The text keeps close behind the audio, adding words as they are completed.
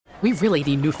we really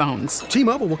need new phones.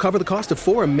 T-Mobile will cover the cost of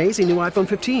 4 amazing new iPhone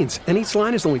 15s, and each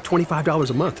line is only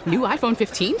 $25 a month. New iPhone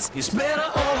 15s? It's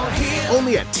better over here.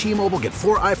 Only at T-Mobile, get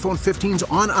 4 iPhone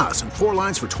 15s on us and 4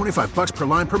 lines for $25 per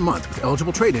line per month with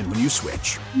eligible trade-in when you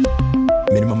switch.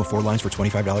 Minimum of 4 lines for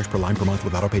 $25 per line per month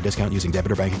with autopay discount using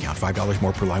debit or bank account. $5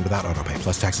 more per line without autopay,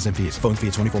 plus taxes and fees. Phone fee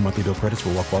at 24 monthly bill credits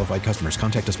for well-qualified customers.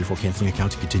 Contact us before canceling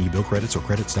account to continue bill credits or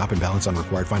credit stop and balance on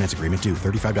required finance agreement due.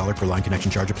 $35 per line connection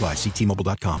charge applies. See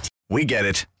T-Mobile.com. We get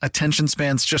it. Attention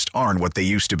spans just aren't what they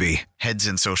used to be. Heads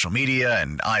in social media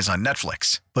and eyes on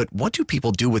Netflix. But what do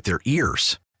people do with their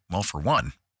ears? Well, for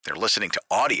one, they're listening to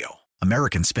audio.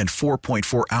 Americans spend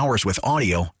 4.4 hours with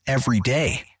audio every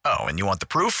day. Oh, and you want the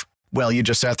proof? Well, you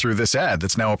just sat through this ad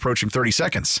that's now approaching 30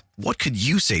 seconds. What could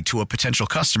you say to a potential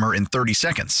customer in 30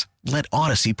 seconds? Let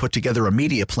Odyssey put together a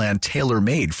media plan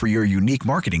tailor-made for your unique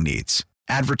marketing needs.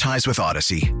 Advertise with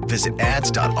Odyssey. Visit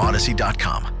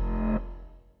ads.odyssey.com.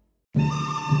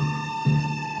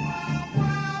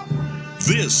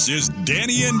 This is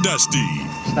Danny and Dusty.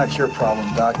 It's not your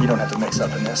problem, Doc. You don't have to mix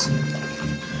up in this.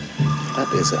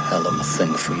 That is a hell of a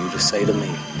thing for you to say to me.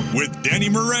 With Danny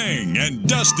Meringue and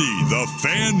Dusty, the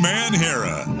Fan Man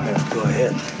Hera. Yeah, go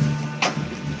ahead.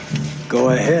 Go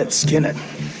ahead, skin it.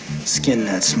 Skin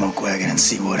that smoke wagon and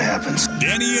see what happens.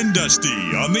 Danny and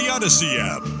Dusty on the Odyssey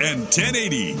app and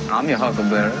 1080. I'm your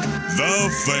huckleberry. The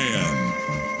Fan.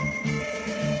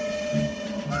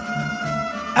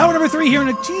 Hour number 3 here on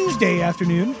a Tuesday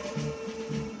afternoon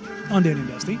on Danny and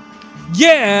Dusty.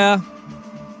 Yeah.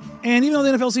 And even though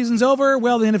the NFL season's over,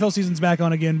 well, the NFL season's back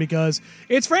on again because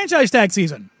it's franchise tag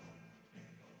season.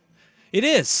 It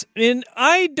is. And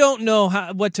I don't know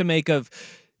what to make of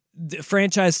the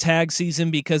franchise tag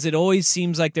season because it always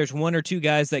seems like there's one or two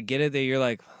guys that get it that you're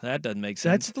like, that doesn't make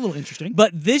sense. That's a little interesting. But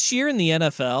this year in the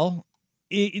NFL,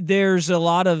 there's a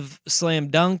lot of slam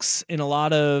dunks and a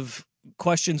lot of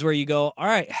questions where you go, all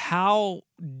right, how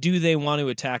do they want to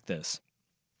attack this?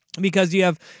 Because you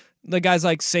have the guys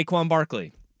like Saquon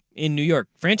Barkley in New York.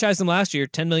 Franchised him last year,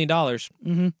 $10 million. Mm-hmm.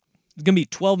 It's going to be a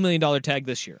 $12 million tag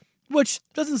this year. Which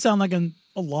doesn't sound like a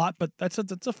lot, but that's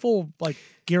a full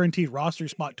guaranteed roster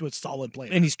spot to a solid player.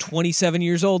 And he's 27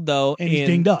 years old, though. And he's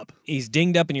dinged up. He's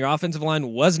dinged up, and your offensive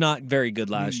line was not very good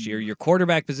last year. Your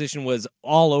quarterback position was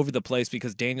all over the place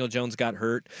because Daniel Jones got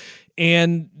hurt.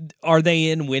 And are they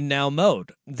in win-now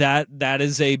mode? That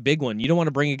is a big one. You don't want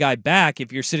to bring a guy back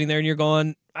if you're sitting there and you're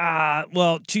going,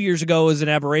 well, 2 years ago was an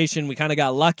aberration. We kind of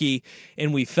got lucky,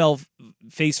 and we fell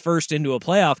face first into a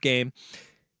playoff game.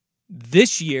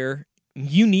 This year,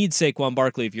 you need Saquon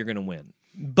Barkley if you're going to win.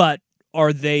 But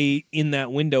are they in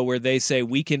that window where they say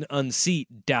we can unseat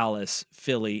Dallas,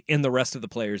 Philly, and the rest of the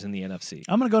players in the NFC?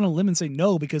 I'm going to go on a limb and say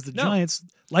no because the Giants,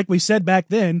 like we said back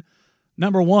then,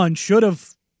 number one, should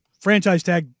have franchise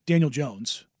tagged Daniel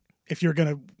Jones if you're going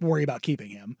to worry about keeping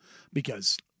him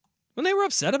because... When they were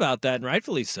upset about that, and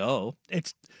rightfully so.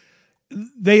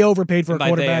 They overpaid for a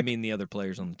quarterback. By they, I mean the other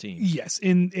players on the team. Yes,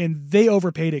 and they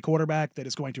overpaid a quarterback that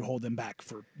is going to hold them back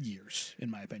for years,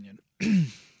 in my opinion.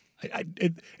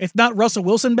 It's not Russell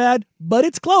Wilson bad, but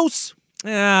it's close.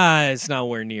 It's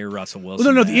nowhere near Russell Wilson.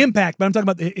 Well, no, the impact, but I'm talking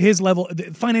about his level.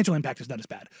 The financial impact is not as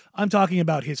bad. I'm talking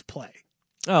about his play.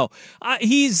 Oh,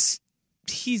 he's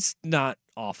not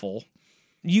awful.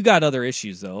 You got other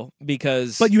issues, though,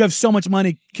 because... But you have so much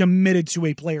money committed to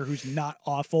a player who's not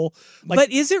awful.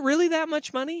 But is it really that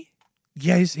much money?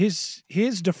 Yeah, his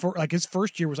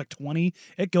first year was 20.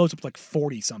 It goes up to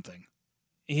 40-something.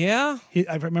 Yeah?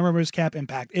 I remember his cap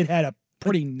impact. It had a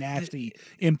pretty nasty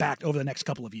impact over the next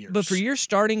couple of years. But for your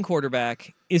starting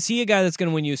quarterback, is he a guy that's going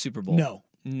to win you a Super Bowl?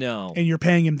 No. And you're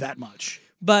paying him that much.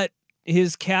 But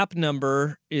his cap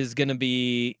number is going to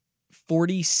be...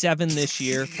 47 this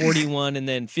year, 41, and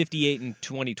then 58 in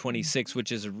 2026,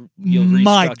 which is you'll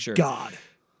restructure. My God.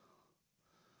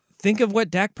 Think of what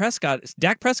Dak Prescott is.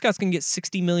 Dak Prescott's going to get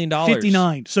 $60 million.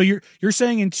 59. So you're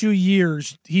saying in 2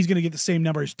 years he's going to get the same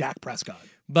number as Dak Prescott.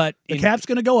 But the cap's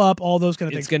going to go up, all those kind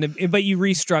of things. It's going to, but you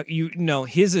restructure.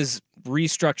 His is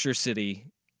restructure city.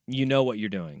 You know what you're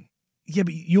doing. Yeah,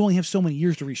 but you only have so many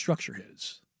years to restructure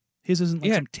his. His isn't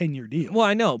some 10-year deal. Well,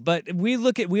 I know, but we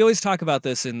always talk about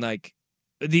this in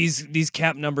these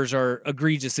cap numbers are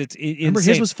egregious. It's Remember,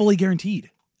 insane. his was fully guaranteed.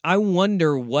 I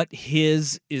wonder what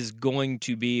his is going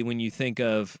to be when you think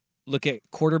of look at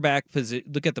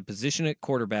the position at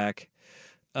quarterback,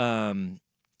 and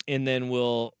then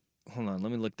hold on.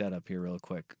 Let me look that up here real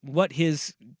quick. What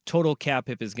his total cap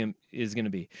hit is going to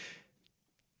be?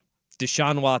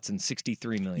 Deshaun Watson,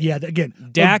 $63 million. Yeah,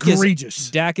 again, egregious.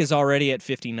 Dak is already at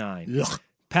 59. Ugh.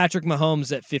 Patrick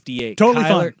Mahomes at 58. Totally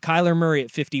fine. Kyler Murray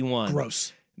at 51.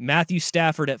 Gross. Matthew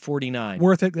Stafford at 49.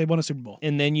 Worth it. They won a Super Bowl.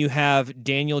 And then you have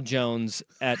Daniel Jones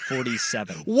at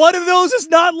 47. One of those is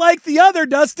not like the other,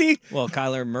 Dusty. Well,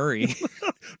 Kyler Murray.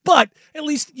 But at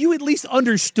least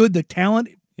understood the talent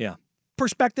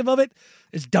perspective of it,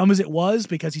 as dumb as it was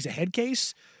because he's a head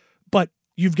case. But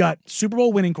you've got Super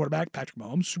Bowl winning quarterback Patrick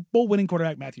Mahomes, Super Bowl winning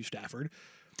quarterback Matthew Stafford.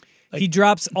 He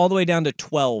drops all the way down to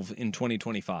 12 in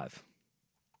 2025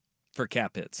 for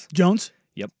cap hits. Jones?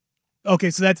 Yep.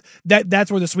 Okay, so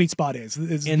that's where the sweet spot is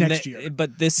next year.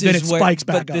 But this then is it where, spikes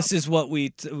back but up. this is what we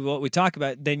talk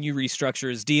about. Then you restructure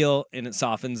his deal, and it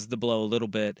softens the blow a little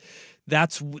bit.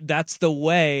 That's the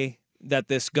way that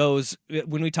this goes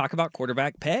when we talk about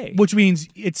quarterback pay. Which means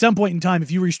at some point in time, if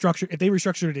they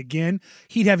restructured it again,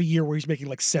 he'd have a year where he's making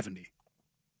like 70.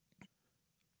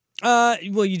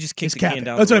 Well, you just kick the can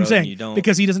down. That's the what I'm road saying. and you don't,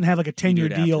 because he doesn't have like a 10-year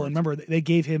deal. afterwards. And remember, they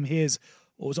gave him his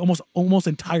was almost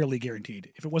entirely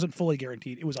guaranteed. If it wasn't fully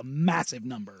guaranteed, it was a massive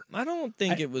number. I don't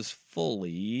think it was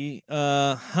fully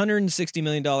 $160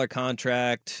 million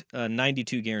contract,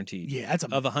 92 guaranteed. Yeah, that's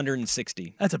of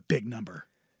 160. That's a big number.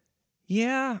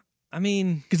 Yeah, I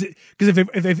mean, because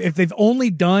if they've only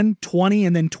done 20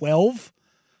 and then 12,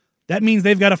 that means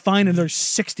they've got to find another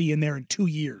 60 in there in 2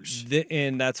 years.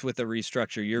 And that's with the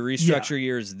restructure. Your restructure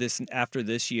year is this. After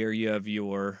this year, you have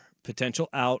your potential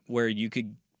out where you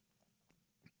could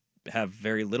have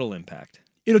very little impact.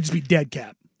 It'll just be dead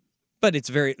cap. But it's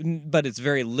very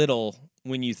little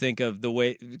when you think of the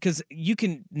way, because you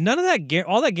can none of that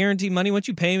all that guaranteed money once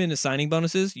you pay him into signing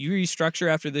bonuses, you restructure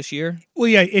after this year. Well,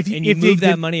 yeah, if you move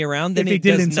that money around, then it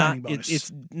does not.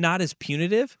 It's not as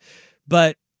punitive,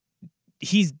 but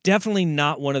he's definitely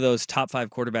not one of those top 5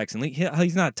 quarterbacks in the league.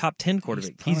 He's not a top 10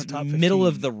 quarterback. He's middle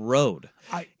of the road,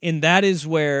 and that's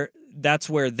where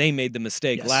they made the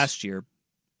mistake last year.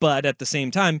 But at the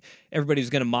same time, everybody was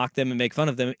going to mock them and make fun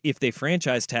of them if they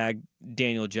franchise tag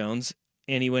Daniel Jones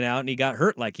and he went out and he got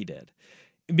hurt like he did.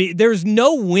 There's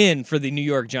no win for the New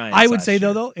York Giants. I would say,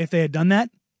 though, if they had done that,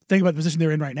 think about the position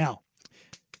they're in right now.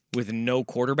 With no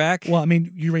quarterback? Well, I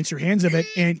mean, you rinse your hands of it.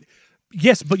 And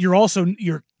yes, but you're also,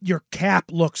 your cap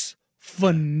looks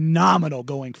phenomenal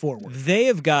going forward. They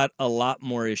have got a lot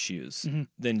more issues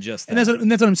than just that. And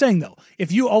that's what I'm saying, though.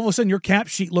 If you all of a sudden your cap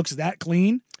sheet looks that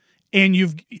clean, and you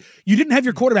didn't have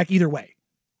your quarterback either way.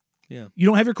 Yeah. You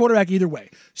don't have your quarterback either way.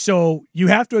 So you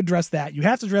have to address that. You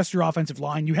have to address your offensive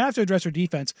line. You have to address your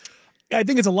defense. I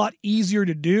think it's a lot easier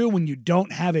to do when you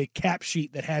don't have a cap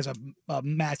sheet that has a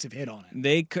massive hit on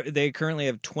it. They currently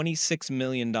have $26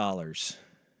 million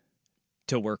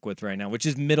to work with right now, which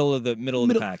is middle of the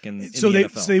pack in the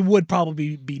NFL. So they would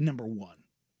probably be number 1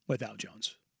 without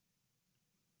Jones.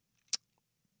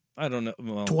 I don't know.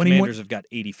 Well, Commanders have got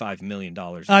 $85 million.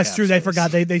 That's true. They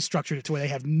forgot. They structured it to where they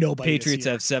have nobody. Patriots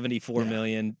have $74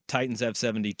 million. Titans have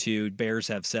 72. Bears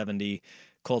have 70.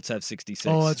 Colts have 66.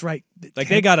 Oh, that's right. Like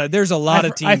there's a lot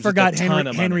of teams. I forgot with a ton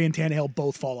of Henry money. and Tannehill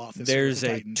both fall off this There's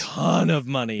year. a ton of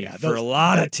money for a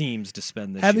lot of teams to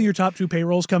spend this year. Having your top 2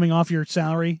 payrolls coming off your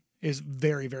salary is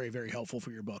very, very, very helpful for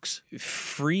your books.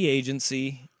 Free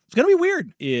agency. It's going to be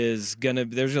weird.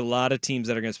 There's a lot of teams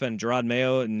that are going to spend. Gerard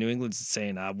Mayo in New England's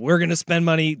saying, we're going to spend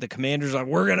money. The Commanders are,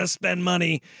 we're going to spend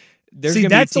money.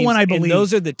 That's the one I believe. And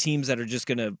those are the teams that are just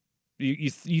going to,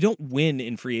 you don't win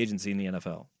in free agency in the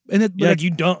NFL. And you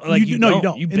don't. You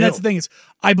don't. And that's the thing is,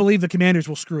 I believe the Commanders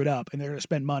will screw it up and they're going to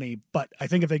spend money. But I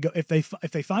think if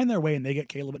they find their way and they get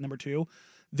Caleb at number 2,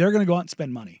 they're going to go out and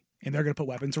spend money and they're going to put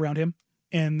weapons around him.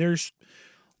 And there's,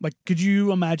 like, could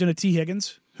you imagine a T.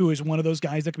 Higgins, who is one of those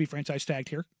guys that could be franchise tagged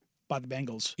here by the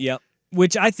Bengals? Yep.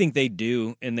 Which I think they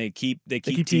do, and they keep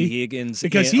T. Higgins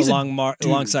because he's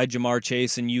alongside Jamar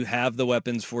Chase, and you have the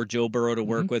weapons for Joe Burrow to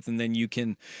work with, and then you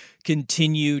can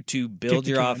continue to build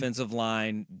your offensive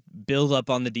line, build up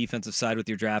on the defensive side with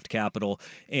your draft capital,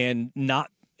 and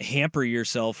not hamper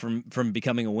yourself from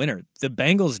becoming a winner. The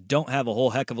Bengals don't have a whole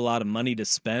heck of a lot of money to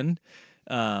spend,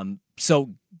 so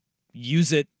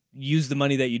use it. Use the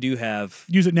money that you do have.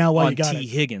 Use it now while on you got T.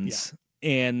 Higgins,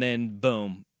 and then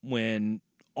boom, when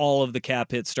all of the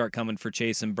cap hits start coming for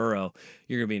Chase and Burrow,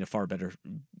 you're going to be in a far better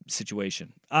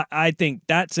situation. I think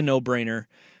that's a no-brainer.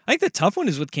 I think the tough one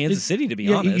is with Kansas City, to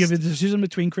be honest. You have a decision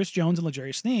between Chris Jones and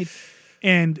L'Jarius Sneed,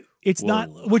 and it's not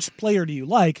which player do you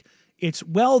like. It's,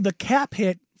 the cap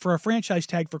hit for a franchise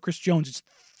tag for Chris Jones is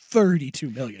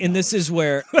 $32 million. And this is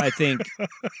where I think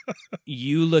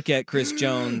you look at Chris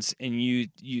Jones and you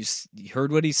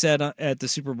heard what he said at the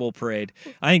Super Bowl parade.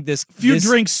 I think this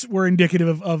drinks were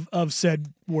indicative of said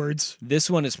words. This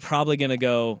one is probably going to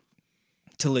go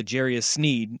to L'Jarius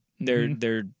Sneed,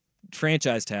 their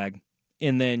franchise tag,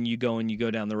 and then you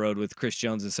go down the road with Chris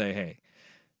Jones and say, "Hey,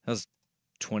 that was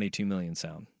 $22 million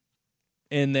sound?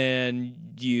 And then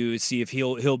you see if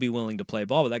he'll be willing to play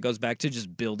ball. But that goes back to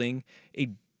just building a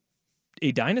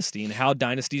dynasty and how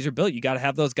dynasties are built. You got to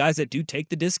have those guys that do take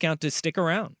the discount to stick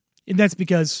around. And that's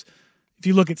because if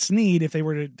you look at Snead, if they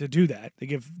were to do that, they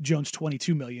give Jones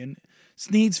 $22 million.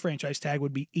 Snead's franchise tag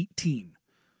would be $18.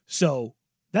 So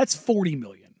that's $40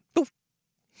 million. Oof.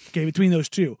 Okay, between those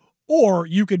two. Or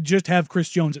you could just have Chris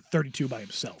Jones at 32 by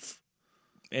himself.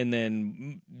 And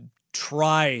then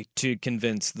try to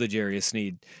convince L'Jarius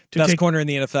Sneed, best corner in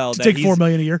the NFL, to take $4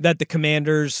 million a year, that the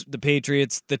Commanders, the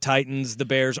Patriots, the Titans, the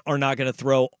Bears are not going to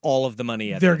throw all of the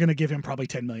money at They're him. going to give him probably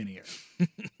 $10 million a year.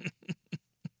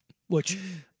 Which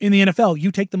in the NFL,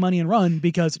 you take the money and run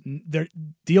because their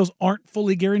deals aren't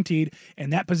fully guaranteed.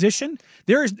 And that position,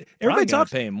 everybody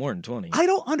talks. Pay him more than 20. I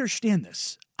don't understand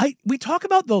this. We talk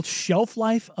about the shelf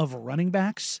life of running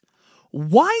backs.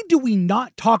 Why do we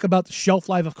not talk about the shelf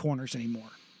life of corners anymore?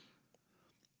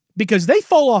 Because they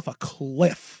fall off a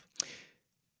cliff.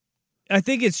 I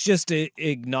think it's just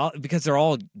because they're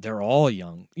all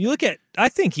young. You look at, I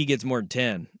think he gets more than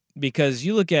 10 because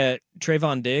you look at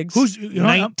Trayvon Diggs, who's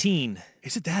 19.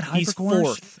 Is it that high? He's for corners?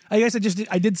 Fourth. I guess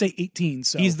I did say 18.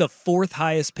 So he's the fourth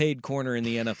highest paid corner in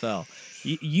the NFL.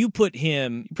 You put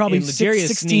him probably in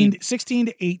 16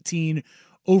 to 18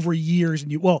 over years,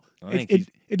 and it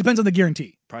depends on the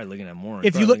guarantee. Probably looking at more.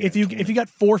 If you got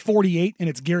 448 and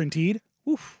it's guaranteed.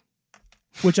 Oof.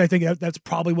 Which I think that's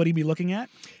probably what he'd be looking at.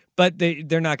 But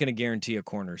they're not going to guarantee a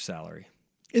corner's salary.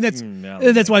 And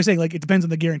that's why I say, like, it depends on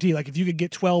the guarantee. Like, if you could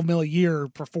get $12 million a year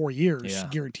for 4 years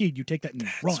guaranteed, you take that and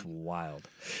run. That's wild.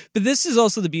 But this is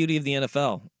also the beauty of the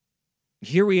NFL.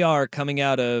 Here we are coming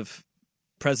out of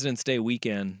President's Day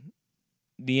weekend.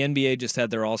 The NBA just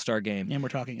had their All-Star game. And we're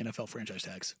talking NFL franchise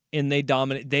tags. And they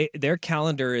dominate. Their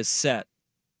calendar is set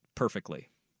perfectly,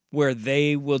 where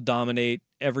they will dominate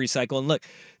every cycle. And look,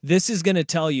 this is going to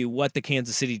tell you what the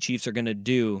Kansas City Chiefs are going to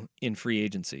do in free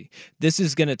agency. This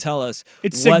is going to tell us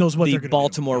what the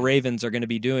Baltimore Ravens are going to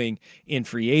be doing in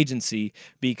free agency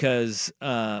because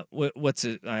what's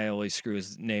it? I always screw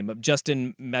his name up.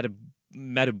 Justin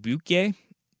Matabuke,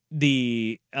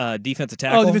 the defensive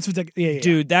tackle. Oh, defensive tackle. Yeah.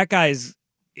 Dude, that guy's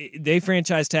they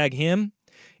franchise tag him.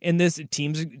 And this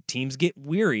teams get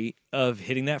weary of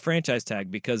hitting that franchise tag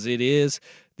because it is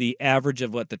the average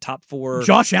of the top 4.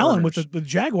 Josh Allen with the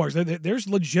Jaguars. There's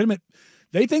legitimate.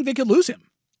 They think they could lose him,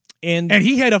 and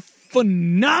he had a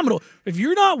phenomenal. If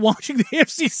you're not watching the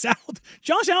AFC South,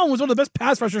 Josh Allen was one of the best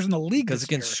pass rushers in the league because it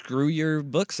can screw your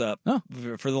books up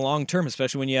for the long term,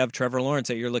 especially when you have Trevor Lawrence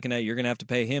that you're looking at. You're going to have to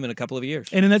pay him in a couple of years.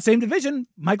 And in that same division,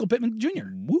 Michael Pittman Jr.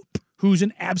 Who's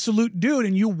an absolute dude,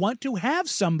 and you want to have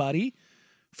somebody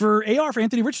for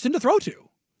Anthony Richardson to throw to.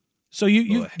 So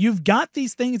you've got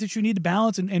these things that you need to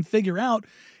balance and figure out.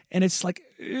 And it's like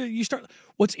you start.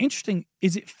 What's interesting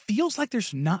is it feels like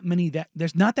there's not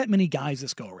that many guys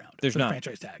this go around. There's not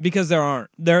franchise tag because there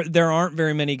aren't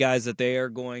very many guys that they are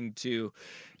going to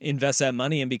invest that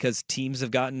money in because teams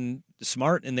have gotten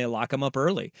smart and they lock them up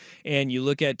early. And you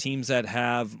look at teams that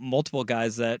have multiple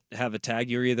guys that have a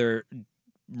tag. You're either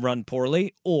run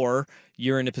poorly or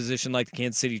you're in a position like the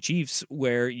Kansas City Chiefs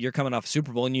where you're coming off a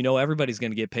Super Bowl and you know everybody's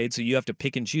going to get paid, so you have to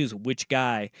pick and choose which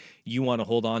guy you want to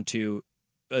hold on to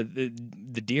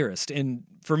the dearest. And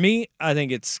for me, I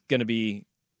think it's going to be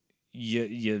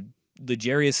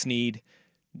L'Jarius Sneed.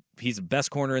 He's the best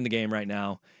corner in the game right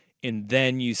now. And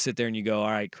then you sit there and you go,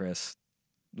 all right, Chris,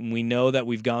 we know that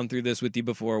we've gone through this with you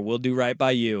before. We'll do right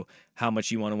by you. How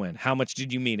much you want to win? How much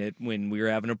did you mean it when we were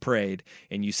having a parade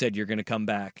and you said you're going to come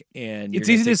back? And it's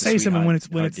easy to say something when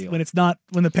it's not,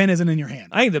 when the pen isn't in your hand.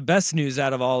 I think the best news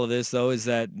out of all of this, though, is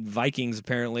that Vikings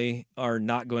apparently are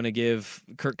not going to give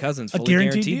Kirk Cousins fully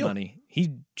guaranteed money.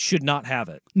 He should not have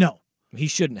it. No, he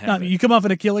shouldn't have it. You come off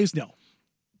an Achilles. No,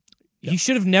 he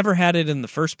should have never had it in the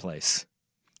first place.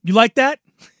 You like that?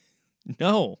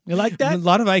 No. You like that? A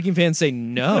lot of Viking fans say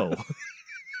no.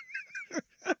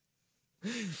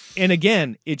 And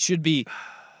again, it should be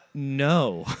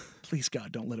no. Please,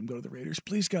 God, don't let him go to the Raiders.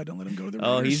 Please, God, don't let him go to the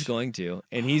Raiders. Oh, he's going to.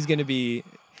 And he's going to be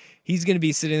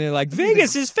sitting there like,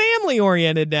 Vegas is family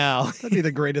oriented now. That'd be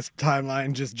the greatest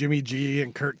timeline, just Jimmy G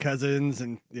and Kirk Cousins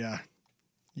and yeah.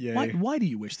 Why do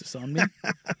you wish this on me?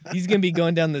 He's going to be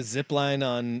going down the zip line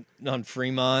on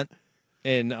Fremont.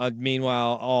 And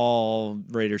meanwhile, all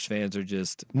Raiders fans are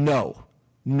just no,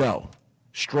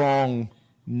 strong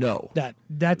no.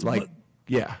 That's like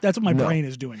what, that's what my brain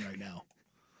is doing right now.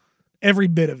 Every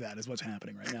bit of that is what's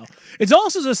happening right now. It's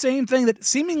also the same thing that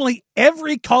seemingly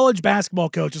every college basketball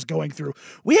coach is going through.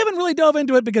 We haven't really dove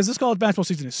into it because this college basketball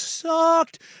season has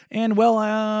sucked. And,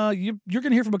 well, you're going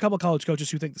to hear from a couple of college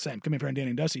coaches who think the same. Come here, Danny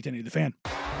and Dusty, 1080 The Fan.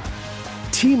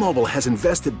 T-Mobile has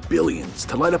invested billions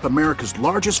to light up America's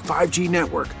largest 5G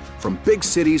network, from big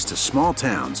cities to small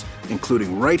towns,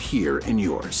 including right here in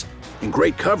yours. And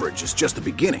great coverage is just the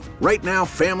beginning. Right now,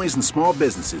 families and small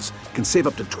businesses can save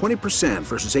up to 20%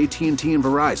 versus AT&T and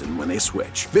Verizon when they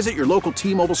switch. Visit your local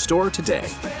T-Mobile store today.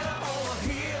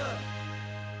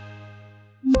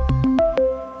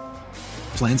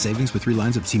 Plan savings with 3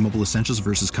 lines of T-Mobile Essentials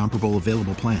versus comparable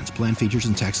available plans. Plan features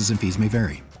and taxes and fees may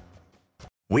vary.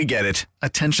 We get it.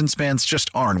 Attention spans just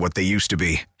aren't what they used to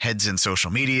be. Heads in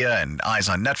social media and eyes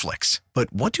on Netflix.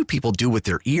 But what do people do with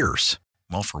their ears?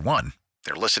 Well, for one,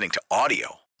 they're listening to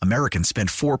audio. Americans spend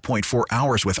 4.4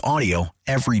 hours with audio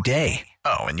every day.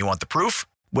 Oh, and you want the proof?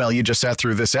 Well, you just sat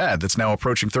through this ad that's now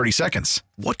approaching 30 seconds.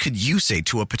 What could you say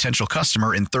to a potential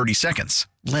customer in 30 seconds?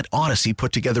 Let Odyssey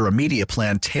put together a media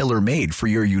plan tailor-made for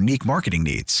your unique marketing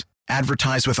needs.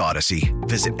 Advertise with Odyssey.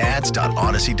 Visit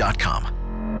ads.odyssey.com.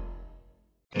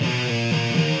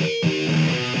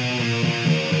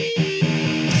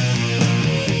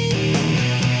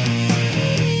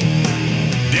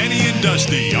 Danny and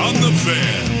Dusty on the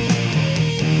Fan.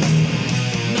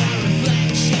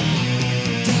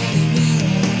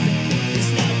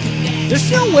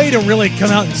 There's no way to really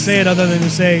come out and say it other than to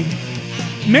say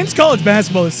men's college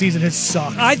basketball this season has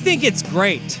sucked. I think it's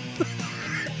great.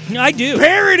 I do.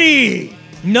 Parody!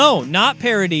 No, not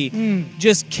parody.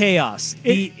 Just chaos.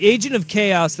 The agent of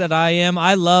chaos that I am.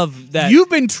 I love that.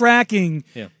 You've been tracking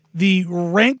the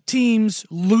ranked teams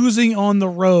losing on the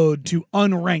road to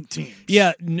unranked teams.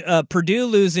 Yeah, Purdue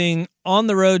losing on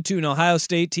the road to an Ohio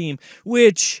State team,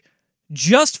 which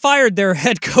just fired their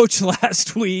head coach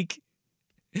last week.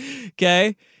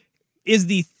 Okay, is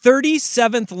the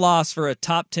 37th loss for a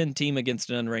top 10 team against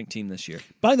an unranked team this year.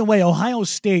 By the way, Ohio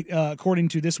State, according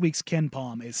to this week's Ken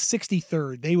Palm, is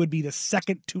 63rd. They would be the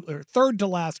third to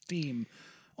last team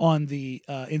on the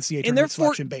NCAA tournament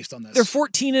selection based on this. They're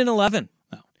 14-11.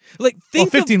 Oh. Like,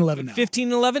 think 15-11 now.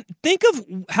 15-11. Think of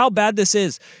how bad this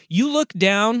is. You look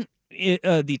down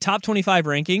the top 25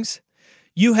 rankings.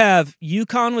 You have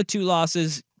UConn with 2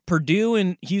 losses. Purdue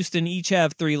and Houston each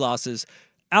have 3 losses.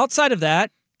 Outside of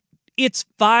that, it's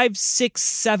 5, 6,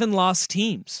 7 lost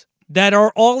teams that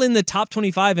are all in the top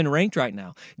 25 and ranked right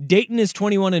now. Dayton is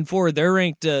 21-4. They're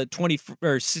ranked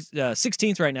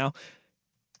 16th right now.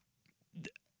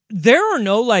 There are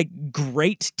no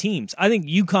great teams. I think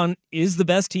UConn is the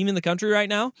best team in the country right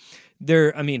now.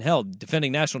 They're,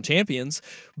 defending national champions,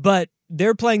 but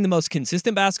they're playing the most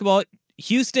consistent basketball.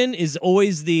 Houston is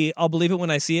always I'll believe it when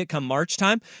I see it come March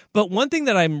time. But one thing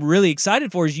that I'm really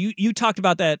excited for is you talked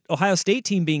about that Ohio State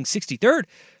team being 63rd.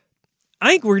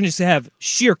 I think we're going to just have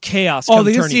sheer chaos. The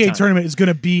NCAA tournament is going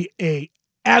to be a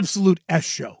absolute S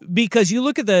show. Because you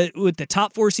look at what the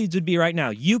top 4 seeds would be right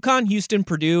now: UConn, Houston,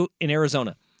 Purdue, and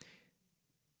Arizona.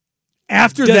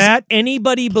 Does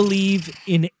anybody believe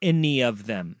in any of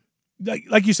them?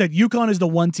 Like you said, UConn is the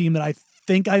one team that I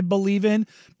think I believe in,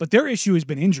 but their issue has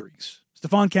been injuries.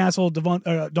 Stephon Castle,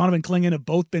 Donovan Clingan have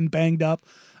both been banged up.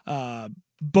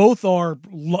 Both are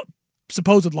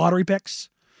supposed lottery picks.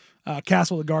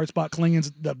 Castle, the guard spot,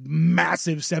 Clingan's the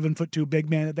massive 7'2" big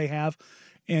man that they have.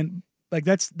 And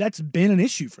that's been an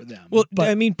issue for them. Well,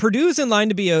 Purdue's in line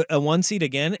to be a 1 seed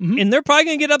again, and they're probably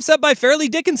going to get upset by Fairleigh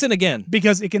Dickinson again.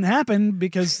 Because it can happen,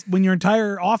 because when your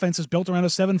entire offense is built around a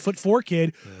 7'4"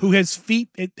 kid who has feet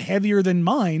heavier than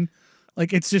mine,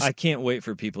 it's just... I can't wait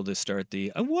for people to start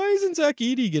why isn't Zach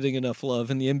Edey getting enough love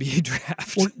in the NBA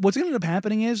draft? Well, what's going to end up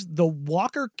happening is the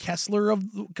Walker Kesslers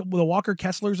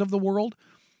of the world,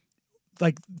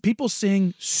 people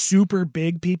seeing super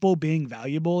big people being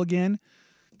valuable again.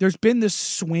 There's been this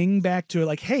swing back to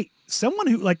hey, someone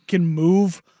who can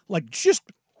move just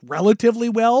relatively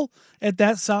well at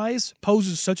that size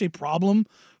poses such a problem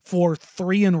for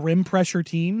 3 and rim pressure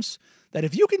teams that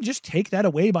if you can just take that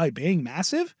away by being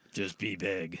massive, just be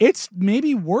big, it's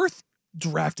maybe worth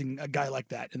drafting a guy like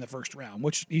that in the first round,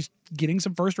 which he's getting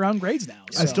some first round grades now.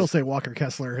 So. I still say Walker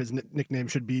Kessler, his nickname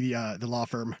should be the law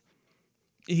firm.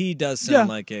 He does sound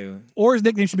or his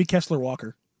nickname should be Kessler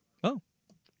Walker. Oh,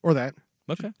 or that.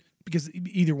 Okay. Because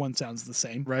either one sounds the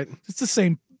same. Right. It's the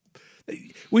same.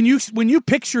 When you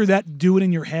picture that dude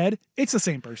in your head, it's the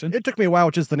same person. It took me a while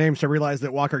with just the names to realize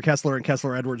that Walker Kessler and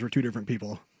Kessler Edwards were 2 different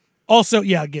people. Also,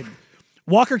 again,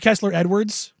 Walker Kessler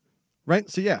Edwards. Right?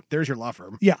 So, there's your law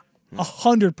firm. Yeah,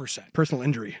 100%. Personal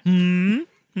injury.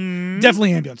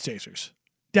 Definitely ambulance chasers.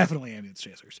 Definitely ambulance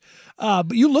chasers.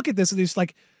 But you look at this, and it's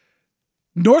like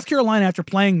North Carolina, after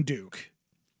playing Duke,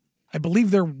 I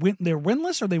believe they're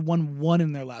winless, or they won 1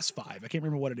 in their last 5. I can't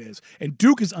remember what it is. And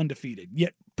Duke is undefeated.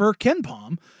 Yet per Ken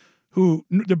Palm, who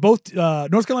they're both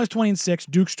North Carolina's 20-6,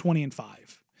 Duke's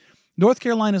 20-5. North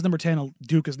Carolina's number 10,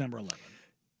 Duke is number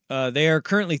 11. They are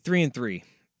currently 3-3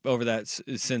 over that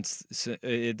since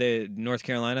North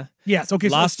Carolina. Yes, okay.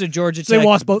 Lost to Georgia so Tech.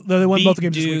 They won both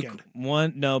games Duke, this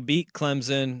weekend. Beat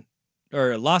Clemson,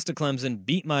 or lost to Clemson,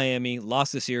 beat Miami,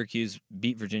 lost to Syracuse,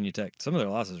 beat Virginia Tech. Some of their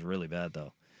losses are really bad,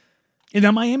 though. In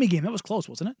that Miami game, that was close,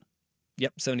 wasn't it?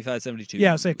 Yep, 75-72. Yeah,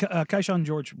 I would say Keyshawn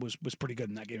George was pretty good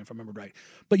in that game, if I remember right.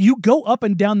 But you go up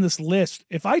and down this list.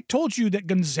 If I told you that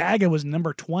Gonzaga was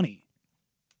number 20,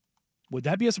 would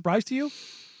that be a surprise to you?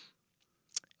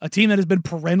 A team that has been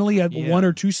perennially a 1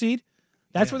 or 2 seed?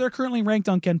 That's where they're currently ranked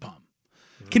on Ken Palm.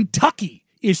 Kentucky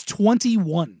is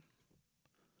 21.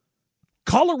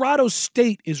 Colorado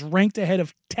State is ranked ahead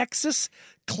of Texas,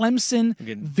 Clemson,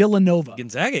 Villanova.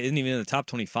 Gonzaga isn't even in the top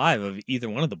 25 of either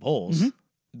one of the polls. Mm-hmm.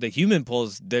 The human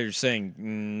polls, they're saying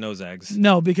no Zags.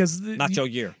 No, because not your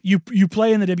year. You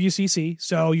play in the WCC,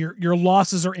 so your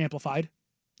losses are amplified.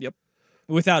 Yep.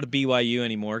 Without a BYU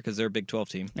anymore, because they're a Big 12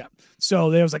 team. Yeah. So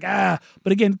they was like,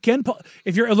 But again,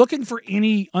 if you're looking for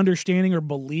any understanding or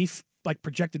belief, like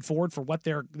projected forward for what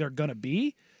they're going to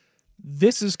be,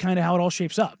 this is kind of how it all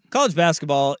shapes up. College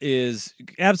basketball is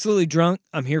absolutely drunk.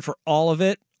 I'm here for all of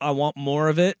it. I want more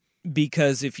of it,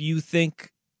 because if you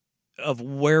think of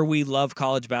where we love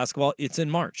college basketball, it's in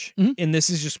March. Mm-hmm. And this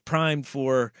is just primed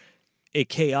for a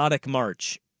chaotic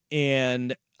March.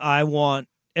 And I want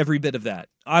every bit of that.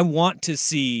 I want to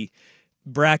see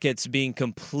brackets being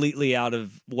completely out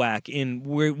of whack. And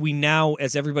we now,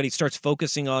 as everybody starts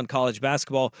focusing on college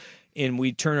basketball and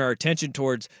we turn our attention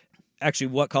towards actually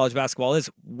what college basketball is,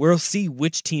 we'll see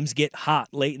which teams get hot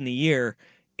late in the year,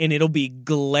 and it'll be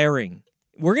glaring.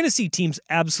 We're going to see teams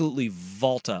absolutely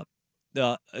vault up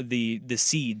the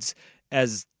seeds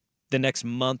as the next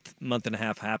month and a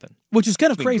half happen. Which is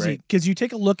kind of crazy, because you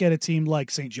take a look at a team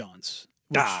like St. John's,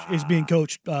 which is being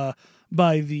coached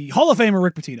by the Hall of Famer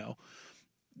Rick Pitino.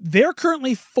 They're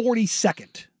currently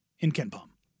 42nd in Ken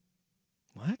Palm.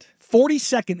 What?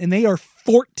 42nd, and they are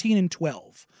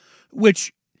 14-12,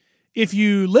 which, if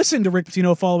you listen to Rick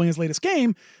Pitino following his latest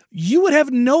game, you would have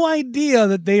no idea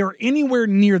that they are anywhere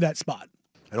near that spot.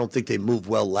 I don't think they move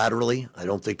well laterally. I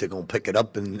don't think they're going to pick it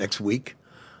up in the next week.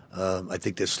 I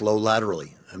think they're slow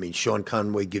laterally. I mean, Sean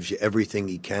Conway gives you everything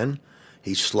he can.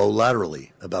 He's slow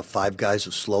laterally. About 5 guys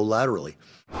are slow laterally.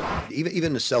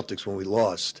 Even the Celtics, when we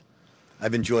lost,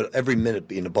 I've enjoyed every minute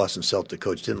being a Boston Celtic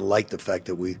coach. Didn't like the fact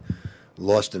that we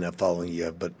lost in that following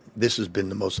year, but this has been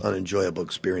the most unenjoyable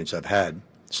experience I've had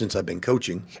since I've been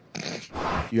coaching.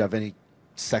 You have any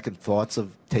second thoughts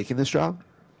of taking this job?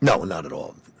 No, not at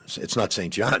all. It's not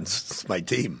St. John's. It's my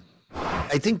team.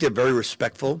 I think they're very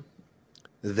respectful.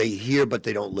 They hear, but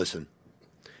they don't listen.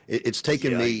 It's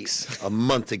taken me a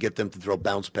month to get them to throw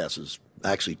bounce passes.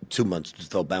 Actually, 2 months to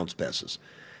throw bounce passes.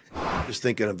 Just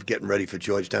thinking of getting ready for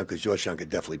Georgetown, because Georgetown could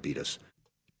definitely beat us.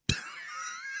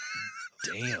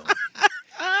 Damn.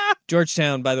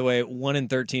 Georgetown, by the way,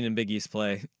 1-13 in Big East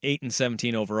play,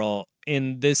 8-17 overall,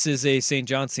 and this is a St.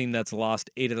 John's team that's lost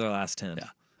 8 of their last 10. Yeah,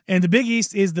 and the Big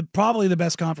East is probably the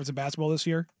best conference in basketball this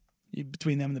year,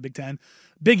 between them and the Big Ten.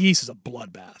 Big East is a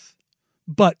bloodbath.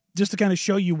 But just to kind of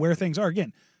show you where things are,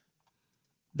 again,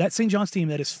 that St. John's team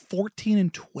that is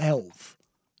 14-12,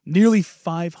 nearly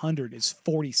 500, is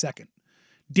 42nd.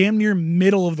 Damn near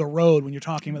middle of the road when you're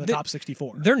talking about the top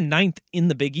 64. They're 9th in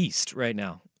the Big East right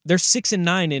now. They're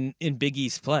 6-9 in Big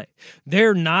East play.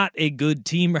 They're not a good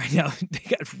team right now. They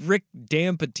got Rick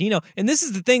damn Pitino. And this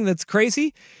is the thing that's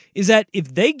crazy, is that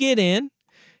if they get in,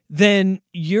 then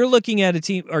you're looking at a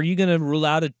team. Are you going to rule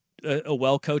out a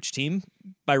well-coached team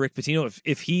by Rick Pitino?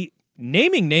 If he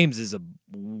naming names is a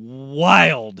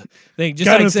wild thing. Just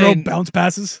gotta like saying throw bounce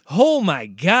passes. Oh my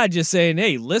God! Just saying,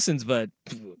 hey, listens, but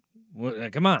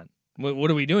come on.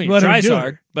 What are we doing? He tries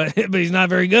hard, but he's not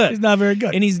very good. He's not very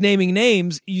good. And he's naming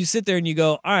names. You sit there and you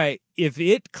go, all right, if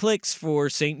it clicks for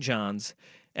St. John's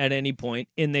at any point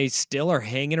and they still are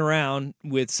hanging around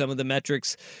with some of the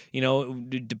metrics,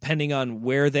 depending on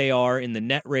where they are in the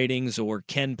net ratings or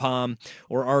Ken Palm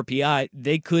or RPI,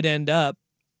 they could end up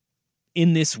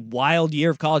in this wild year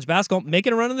of college basketball,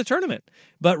 making a run in the tournament.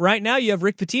 But right now you have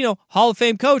Rick Pitino, Hall of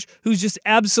Fame coach, who's just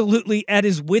absolutely at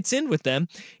his wits' end with them.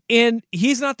 And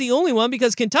he's not the only one,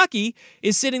 because Kentucky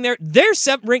is sitting there. They're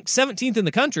ranked 17th in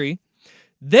the country.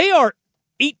 They are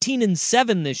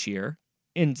 18-7 this year.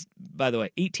 And by the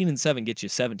way, 18-7 gets you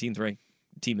 17th ranked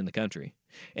team in the country.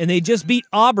 And they just beat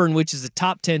Auburn, which is a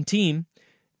top 10 team.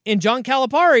 And John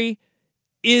Calipari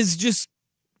is just,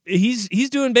 he's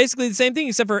doing basically the same thing,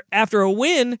 except for after a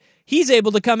win, he's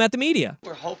able to come at the media.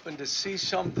 We're hoping to see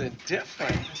something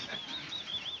different.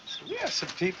 We have some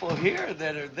people here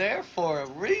that are there for a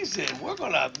reason. We're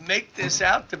going to make this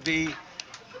out to be...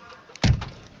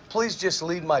 Please just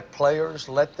lead my players,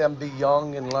 let them be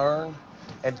young and learn,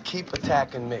 and keep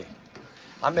attacking me.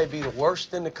 I may be the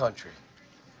worst in the country.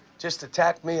 Just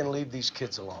attack me and leave these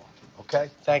kids alone, okay?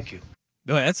 Thank you.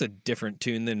 Boy, that's a different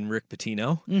tune than Rick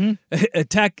Pitino. Mm-hmm.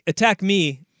 Attack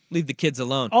me, leave the kids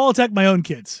alone. I'll attack my own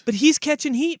kids. But he's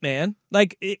catching heat, man.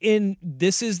 Like,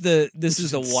 this is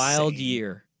a wild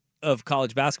year of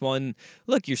college basketball. And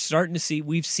look, you're starting to see,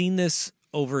 we've seen this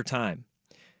over time.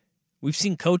 We've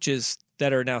seen coaches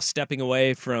that are now stepping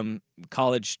away from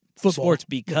college sports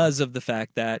because of the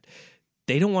fact that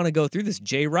they don't want to go through this.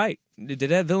 Jay Wright did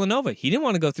it at Villanova. He didn't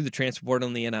want to go through the transfer portal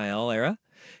in the NIL era.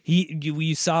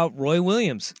 You saw Roy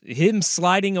Williams, him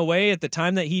sliding away at the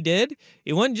time that he did.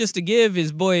 It wasn't just to give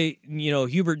his boy,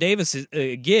 Hubert Davis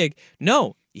a gig.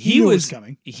 No, he was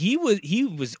coming. He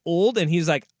was old, and he was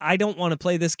like, I don't want to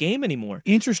play this game anymore.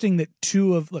 Interesting that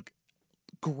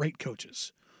great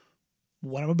coaches.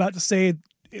 What I'm about to say,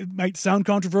 it might sound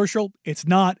controversial. It's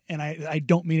not, and I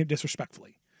don't mean it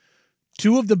disrespectfully.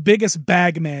 Two of the biggest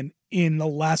bag men in the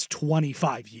last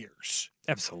 25 years.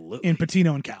 Absolutely. In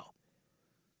Pitino and Cal.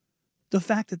 The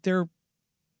fact that they're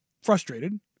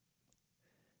frustrated.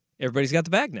 Everybody's got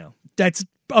the bag now. That's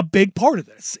a big part of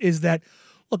this, is that,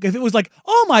 look, if it was like,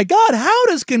 oh my God, how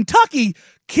does Kentucky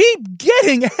keep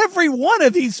getting every one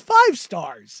of these 5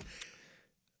 stars?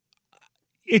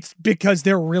 It's because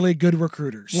they're really good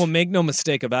recruiters. Well, make no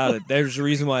mistake about it. There's a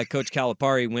reason why Coach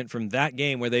Calipari went from that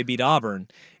game where they beat Auburn,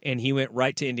 and he went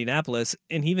right to Indianapolis.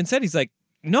 And he even said, he's like,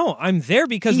 no, I'm there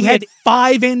because he had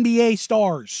 5 NBA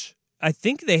stars. I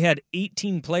think they had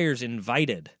 18 players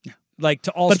invited, like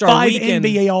to All-Star Weekend. But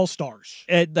 5 NBA All-Stars.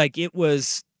 It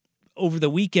was over the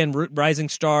weekend, Rising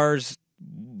Stars,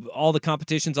 all the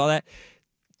competitions, all that.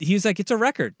 He was like, it's a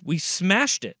record. We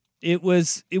smashed it. It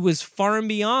was far and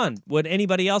beyond what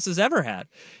anybody else has ever had.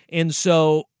 And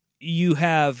so you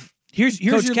have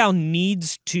Coach Cal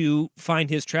needs to find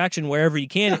his traction wherever he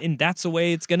can, and that's the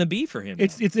way it's going to be for him.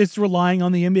 It's relying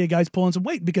on the NBA guys pulling some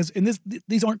weight, because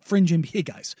these aren't fringe NBA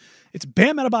guys. It's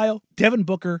Bam Adebayo, Devin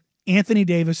Booker, Anthony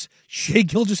Davis, Shai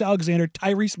Gilgeous-Alexander,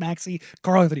 Tyrese Maxey,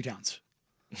 Karl Anthony Towns.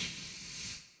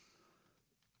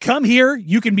 Come here,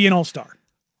 you can be an all-star.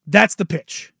 That's the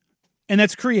pitch. And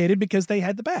that's created because they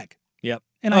had the bag. Yep.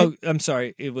 And I'm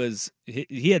sorry. It was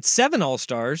he had 7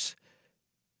 All-Stars.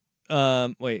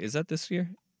 Wait, is that this year?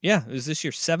 Yeah, it was this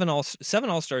year. 7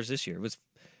 All-Stars this year. It was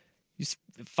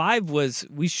 5 was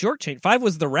we shortchanged. 5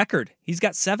 was the record. He's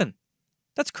got 7.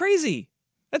 That's crazy.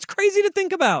 That's crazy to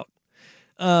think about.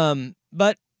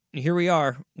 But here we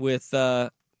are with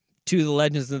 2 of the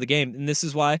legends of the game, and this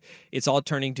is why it's all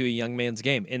turning to a young man's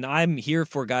game. And I'm here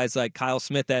for guys like Kyle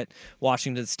Smith at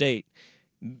Washington State,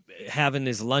 having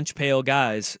his lunch pail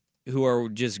guys who are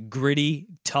just gritty,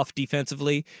 tough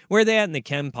defensively. Where are they at in the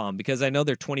KenPom? Because I know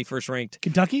they're 21st ranked.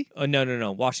 Kentucky? Oh,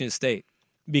 no, Washington State.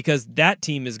 Because that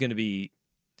team is going to be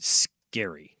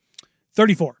scary.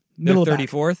 34. Middle they're of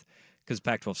 34th? Because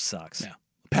Pac-12 sucks. Yeah.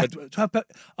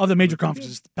 Of the major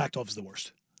conferences, Pac-12 is the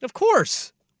worst. Of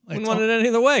course. Wouldn't want it any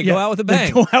other way. Go out with a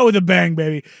bang. Go out with a bang,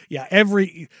 baby. Yeah,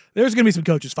 there's going to be some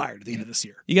coaches fired at the end of this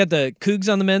year. You got the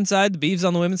Cougs on the men's side, the Beavs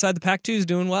on the women's side. The Pac-2 is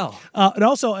doing well. And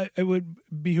also, it would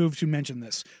behoove to mention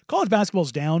this. College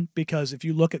basketball's down because if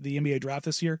you look at the NBA draft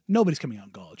this year, nobody's coming out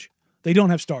in college. They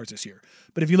don't have stars this year.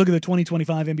 But if you look at the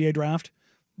 2025 NBA draft,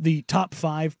 the top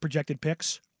 5 projected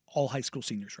picks, all high school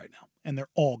seniors right now. And they're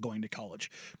all going to college.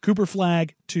 Cooper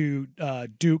Flagg to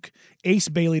Duke, Ace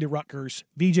Bailey to Rutgers,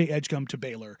 VJ Edgecombe to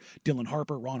Baylor, Dylan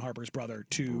Harper, Ron Harper's brother,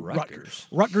 to Rutgers.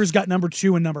 Rutgers got number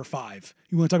 2 and number 5.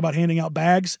 You want to talk about handing out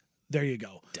bags? There you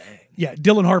go. Dang. Yeah,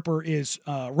 Dylan Harper is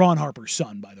Ron Harper's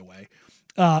son, by the way.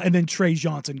 And then Trey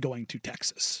Johnson going to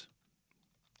Texas.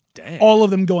 Dang. All of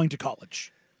them going to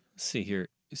college. Let's see here.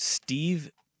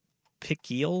 Steve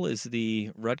Pikiel is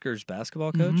the Rutgers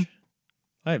basketball coach. Mm-hmm.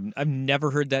 I've never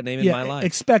heard that name in my life.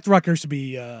 Expect Rutgers to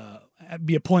be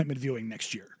appointment viewing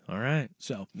next year. All right.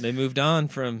 So they moved on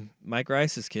from Mike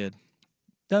Rice's kid.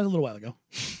 That was a little while ago.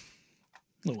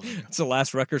 It's the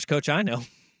last Rutgers coach I know.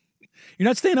 You're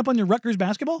not staying up on your Rutgers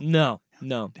basketball? No.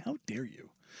 How dare you?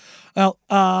 Well,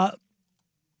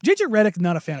 JJ Redick,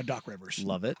 not a fan of Doc Rivers.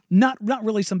 Love it. Not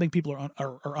really something people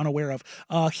are unaware of.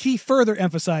 He further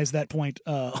emphasized that point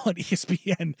on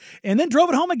ESPN and then drove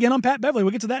it home again on Pat Beverly.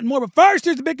 We'll get to that and more. But first,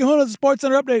 here's the big kahuna of the Sports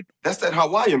Center update. That's that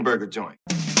Hawaiian burger joint.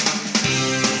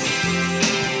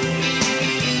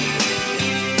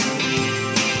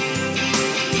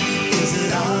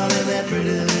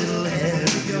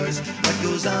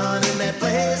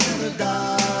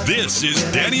 This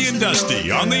is Danny and Dusty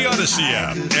on the Odyssey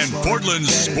app and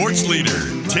Portland's sports leader,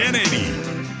 1080,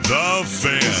 The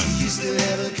Fan.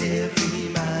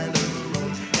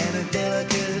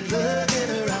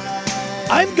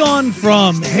 I've gone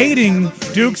from hating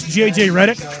Duke's JJ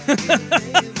Redick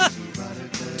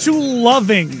to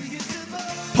loving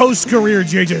post-career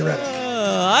JJ Redick.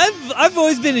 I've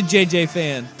always been a JJ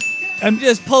fan. I'm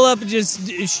just pull up and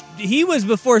he was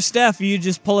before Steph. You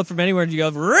just pull up from anywhere and you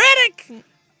go, Redick!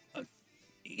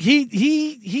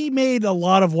 He made a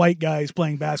lot of white guys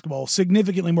playing basketball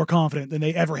significantly more confident than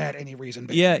they ever had any reason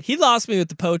to. Yeah, he lost me with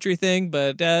the poetry thing,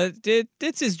 but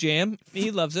it's his jam.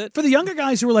 He loves it. For the younger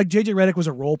guys who were like, JJ Redick was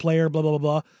a role player, blah, blah, blah,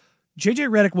 blah, JJ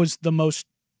Redick was the most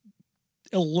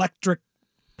electric,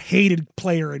 hated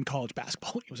player in college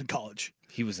basketball when he was in college.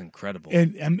 He was incredible.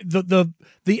 And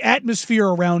the atmosphere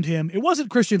around him, it wasn't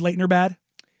Christian Laettner bad,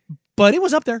 but it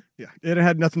was up there. Yeah, it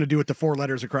had nothing to do with the 4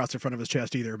 letters across the front of his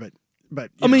chest either, but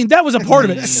I mean, that was a part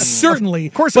of it, certainly.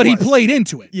 Of course, but he played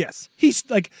into it. Yes. He's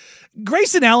like,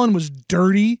 Grayson Allen was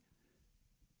dirty.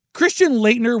 Christian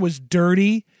Laettner was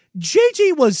dirty.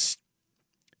 JJ was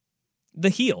the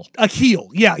heel. A heel.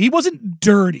 Yeah, he wasn't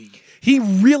dirty. He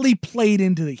really played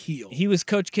into the heel. He was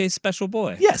Coach K's special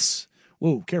boy. Yes.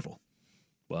 Whoa, careful.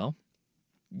 Well,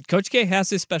 Coach K has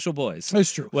his special boys.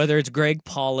 That's true. Whether it's Greg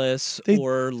Paulus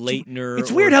or Laettner. It's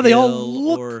weird how they all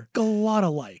look a lot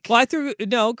alike. Well,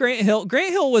 Grant Hill.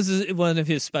 Grant Hill was one of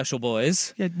his special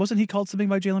boys. Yeah, wasn't he called something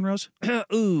by Jalen Rose?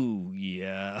 Ooh,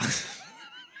 yeah.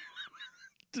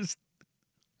 Just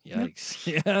yikes.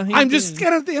 Yeah, I'm just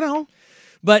gonna,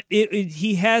 But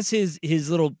he has his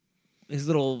little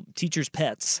teacher's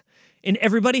pets. And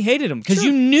everybody hated him because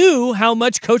you knew how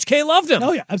much Coach K loved him.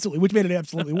 Oh, yeah, absolutely, which made it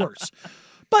absolutely worse.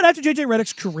 But after JJ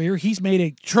Redick's career, he's made a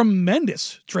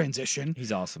tremendous transition.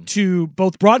 He's awesome. To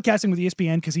both broadcasting with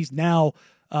ESPN, because he's now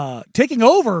taking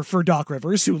over for Doc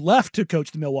Rivers, who left to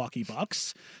coach the Milwaukee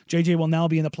Bucks. JJ will now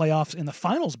be in the playoffs in the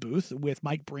finals booth with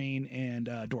Mike Breen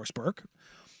and Doris Burke.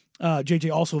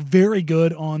 JJ also very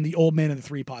good on the Old Man and the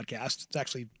Three podcast. It's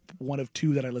actually one of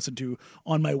 2 that I listen to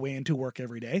on my way into work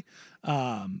every day.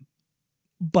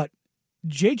 But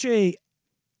JJ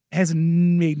has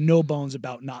made no bones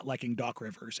about not liking Doc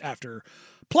Rivers after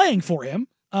playing for him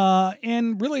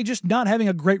and really just not having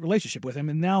a great relationship with him.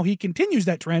 And now he continues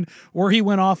that trend where he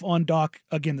went off on Doc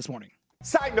again this morning.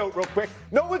 Side note real quick.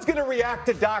 No one's going to react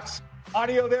to Doc's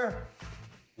audio there.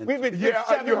 We've been here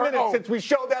 7 minutes since we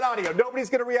showed that audio.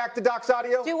 Nobody's going to react to Doc's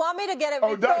audio? Do you want me to get it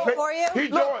repeated for you? We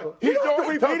don't have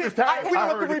to repeat it. We don't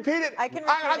have to repeat it. I can repeat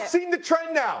I've seen the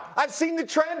trend now. I've seen the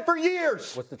trend for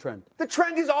years. What's the trend? The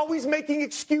trend is always making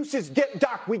excuses.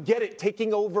 Doc, we get it.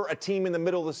 Taking over a team in the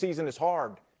middle of the season is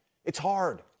hard. It's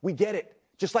hard. We get it.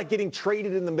 Just like getting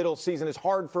traded in the middle of the season is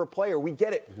hard for a player. We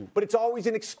get it. Mm-hmm. But it's always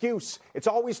an excuse. It's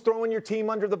always throwing your team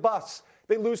under the bus.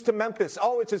 They lose to Memphis.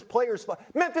 Oh, it's his players' fault.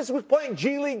 Memphis was playing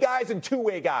G League guys and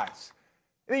 2-way guys.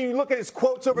 And then you look at his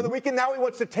quotes over the weekend. Now he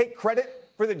wants to take credit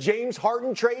for the James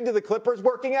Harden trade to the Clippers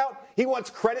working out. He wants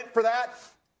credit for that.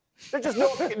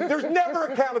 There's never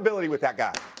accountability with that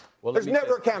guy. Well, there's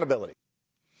never accountability.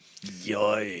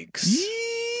 Yikes.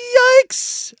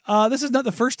 Yikes. This is not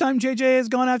the first time JJ has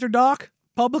gone after Doc,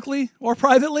 publicly or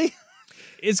privately.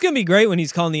 It's going to be great when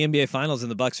he's calling the NBA Finals and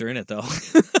the Bucks are in it, though.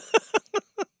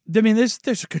 I mean, there's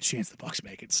a good chance the Bucks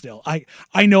make it still.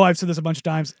 I know I've said this a bunch of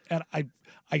times, and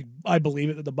I believe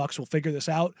it that the Bucks will figure this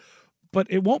out, but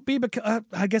it won't be because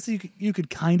I guess you could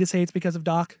kind of say it's because of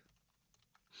Doc,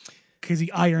 because he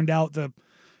ironed out the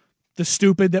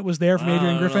stupid that was there from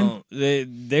Adrian Griffin.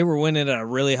 They were winning at a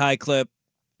really high clip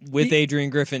with Adrian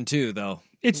Griffin too, though.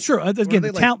 It's true. Again,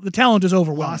 the talent is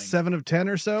overwhelming. Lost 7 of 10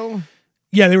 or so.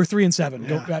 Yeah, they were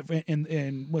 3-7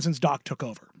 and since Doc took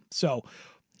over. So,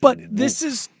 but this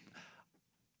is.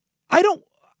 I don't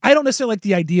necessarily like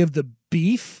the idea of the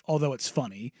beef, although it's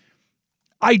funny.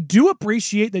 I do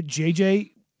appreciate that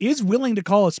JJ is willing to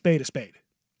call a spade a spade.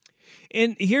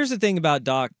 And here's the thing about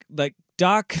Doc. Like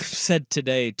Doc said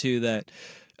today too that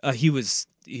he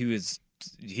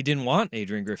didn't want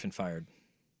Adrian Griffin fired.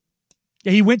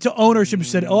 Yeah, he went to ownership and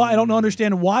said, "Oh, I don't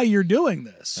understand why you're doing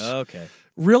this." Okay.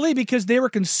 Really? Because they were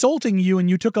consulting you and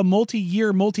you took a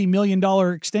multi-year,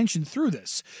 multi-million-dollar extension through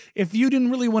this. If you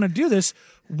didn't really want to do this,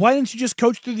 why didn't you just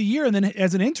coach through the year and then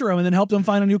as an interim and then help them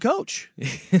find a new coach?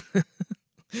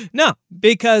 No,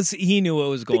 because he knew what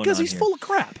was going on. Because he's full of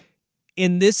crap.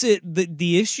 And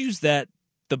the issues that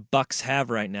the Bucks have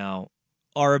right now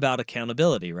are about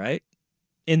accountability, right?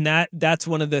 And that's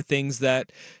one of the things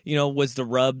that, was the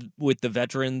rub with the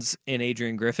veterans and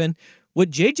Adrian Griffin. What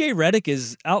JJ Redick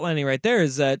is outlining right there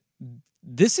is that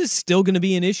this is still going to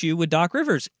be an issue with Doc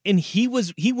Rivers. And he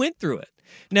went through it.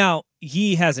 Now,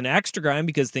 he has an axe to grind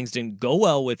because things didn't go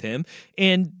well with him,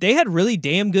 and they had really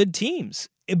damn good teams.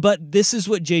 But this is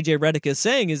what JJ Redick is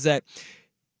saying, is that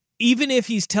even if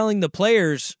he's telling the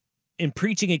players and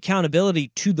preaching accountability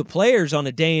to the players on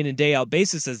a day in and day out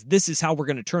basis as this is how we're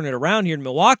going to turn it around here in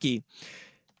Milwaukee,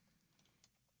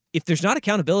 if there's not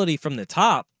accountability from the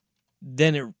top,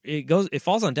 then it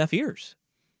falls on deaf ears.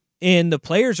 And the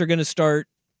players are going to start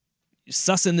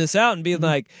sussing this out and being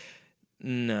like,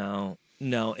 no.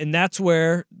 And that's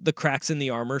where the cracks in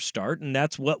the armor start. And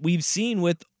that's what we've seen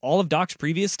with all of Doc's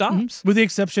previous stops. With the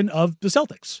exception of the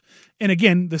Celtics. And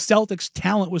again, the Celtics'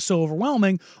 talent was so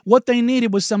overwhelming. What they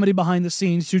needed was somebody behind the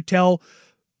scenes to tell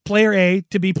player A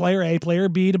to be player A, player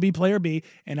B to be player B.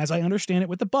 And as I understand it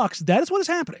with the Bucks, that is what is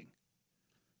happening.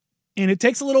 And it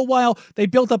takes a little while. They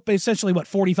built up essentially,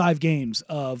 45 games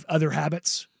of other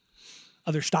habits,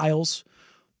 other styles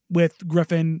with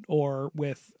Griffin or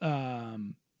with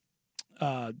Joe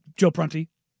Prunty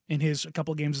in his a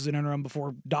couple of games as an interim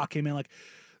before Doc came in. Like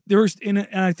and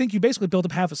I think you basically built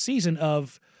up half a season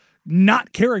of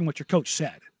not caring what your coach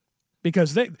said,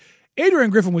 because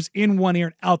Adrian Griffin was in one ear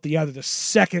and out the other the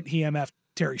second he MF'd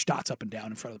Terry Stotts up and down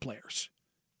in front of the players.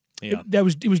 Yeah, it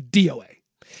was DOA.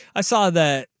 I saw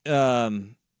that.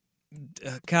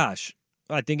 Gosh,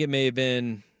 I think it may have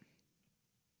been.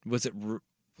 Was it?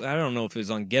 I don't know if it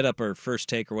was on Get Up or First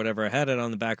Take or whatever. I had it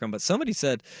on the background, but somebody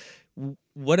said,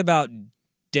 "What about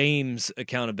Dame's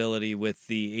accountability with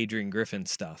the Adrian Griffin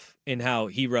stuff and how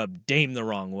he rubbed Dame the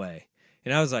wrong way?"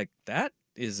 And I was like, "That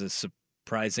is a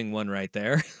surprising one right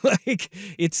there." Like,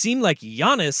 it seemed like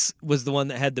Giannis was the one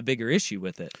that had the bigger issue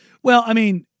with it. Well, I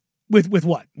mean, with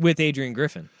what? With Adrian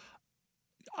Griffin.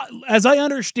 As I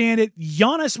understand it,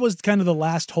 Giannis was kind of the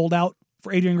last holdout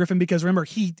for Adrian Griffin, because remember,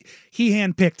 he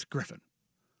handpicked Griffin.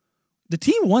 The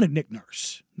team wanted Nick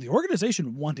Nurse. The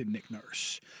organization wanted Nick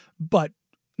Nurse. But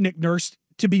Nick Nurse,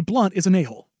 to be blunt, is an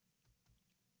a-hole.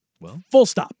 Well, full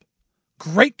stop.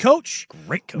 Great coach.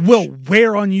 Will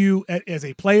wear on you as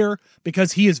a player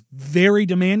because he is very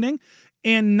demanding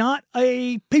and not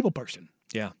a people person.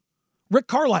 Yeah. Rick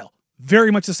Carlisle,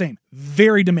 very much the same.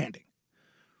 Very demanding.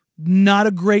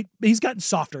 He's gotten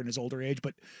softer in his older age,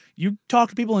 but you talk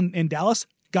to people in Dallas,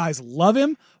 guys love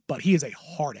him, but he is a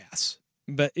hard ass.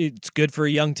 But it's good for a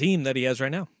young team that he has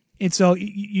right now. And so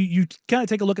you kind of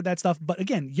take a look at that stuff. But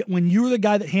again, when you're the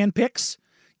guy that handpicks,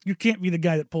 you can't be the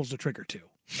guy that pulls the trigger too.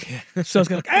 So it's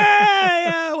kind of like,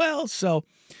 yeah, well, so.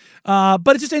 But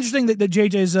it's just interesting that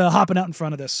JJ's hopping out in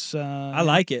front of this. I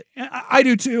like it. I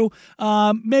do too.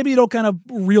 Maybe it'll kind of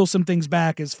reel some things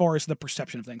back as far as the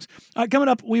perception of things. Coming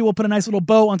up, we will put a nice little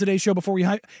bow on today's show before we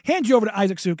hand you over to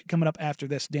Isaac Suk. Coming up after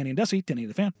this, Danny and Dusty, 1080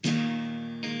 The Fan.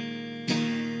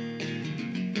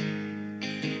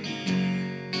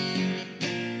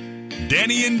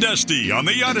 Danny and Dusty on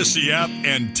the Odyssey app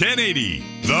and 1080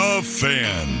 The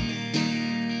Fan.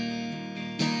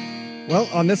 Well,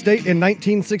 on this date in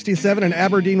 1967 in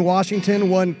Aberdeen, Washington,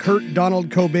 when Kurt Donald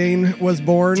Cobain was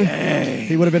born,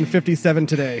 he would have been 57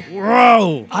 today.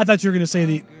 Whoa! I thought you were going to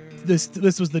say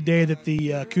this was the day that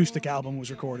the acoustic album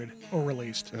was recorded or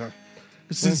released.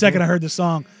 This is the second I heard the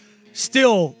song.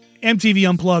 Still, MTV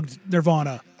Unplugged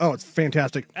Nirvana. Oh, it's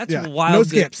fantastic. That's wild. No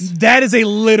skips. That is a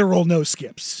literal no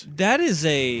skips. That is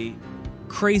a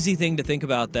crazy thing to think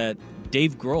about, that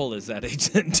Dave Grohl is that age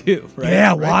then too, right?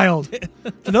 Yeah, wild.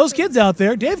 For those kids out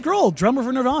there, Dave Grohl, drummer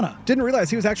for Nirvana. Didn't realize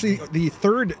he was actually the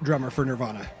third drummer for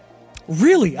Nirvana.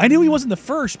 Really? I knew he wasn't the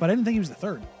first, but I didn't think he was the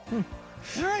third.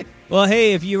 All right. Well,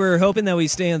 hey, if you were hoping that we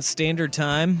stay on standard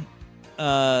time,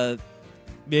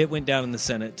 it went down in the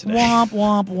Senate today. Womp,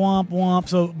 womp, womp, womp.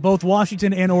 So both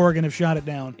Washington and Oregon have shot it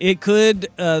down. It could.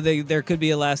 There could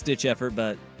be a last-ditch effort,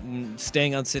 but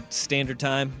staying on standard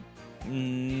time,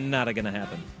 not going to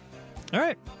happen. All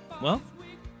right. Well,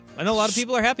 I know a lot of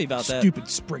people are happy about that. Stupid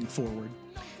spring forward.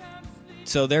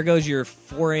 So there goes your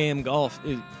 4 a.m. golf,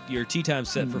 your tee time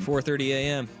set for 4:30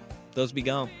 a.m. Those be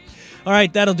gone. All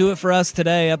right, that'll do it for us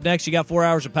today. Up next, you got 4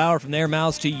 hours of power from their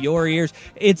mouths to your ears.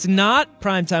 It's not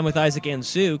Prime Time with Isaac and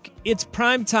Suk. It's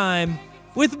Prime Time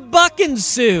with Buck and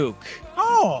Suk.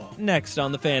 Oh. Next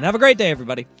on The Fan. Have a great day,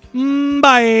 everybody.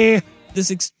 Bye.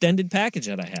 This extended package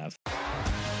that I have.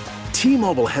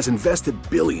 T-Mobile has invested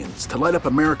billions to light up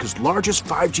America's largest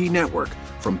 5G network,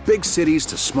 from big cities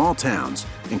to small towns,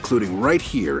 including right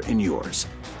here in yours.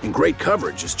 And great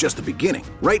coverage is just the beginning.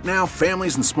 Right now,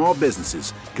 families and small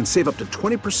businesses can save up to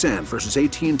 20% versus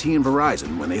AT&T and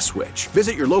Verizon when they switch.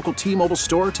 Visit your local T-Mobile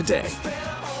store today.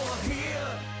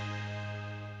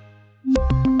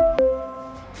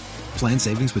 Plan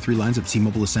savings with 3 lines of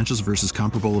T-Mobile Essentials versus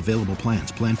comparable available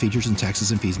plans. Plan features and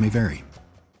taxes and fees may vary.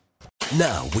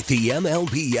 Now, with the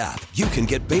MLB app, you can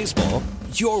get baseball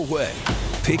your way.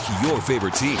 Pick your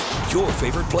favorite team, your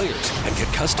favorite players, and get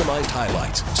customized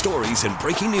highlights, stories, and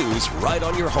breaking news right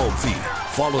on your home feed.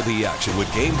 Follow the action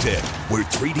with Game Day, where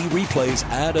 3D replays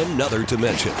add another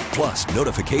dimension. Plus,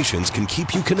 notifications can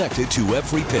keep you connected to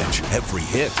every pitch, every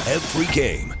hit, every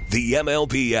game. The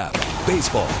MLB app.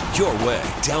 Baseball your way.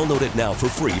 Download it now for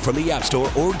free from the App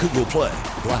Store or Google Play.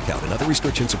 Blackout and other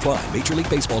restrictions apply. Major League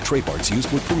Baseball trademarks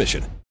used with permission.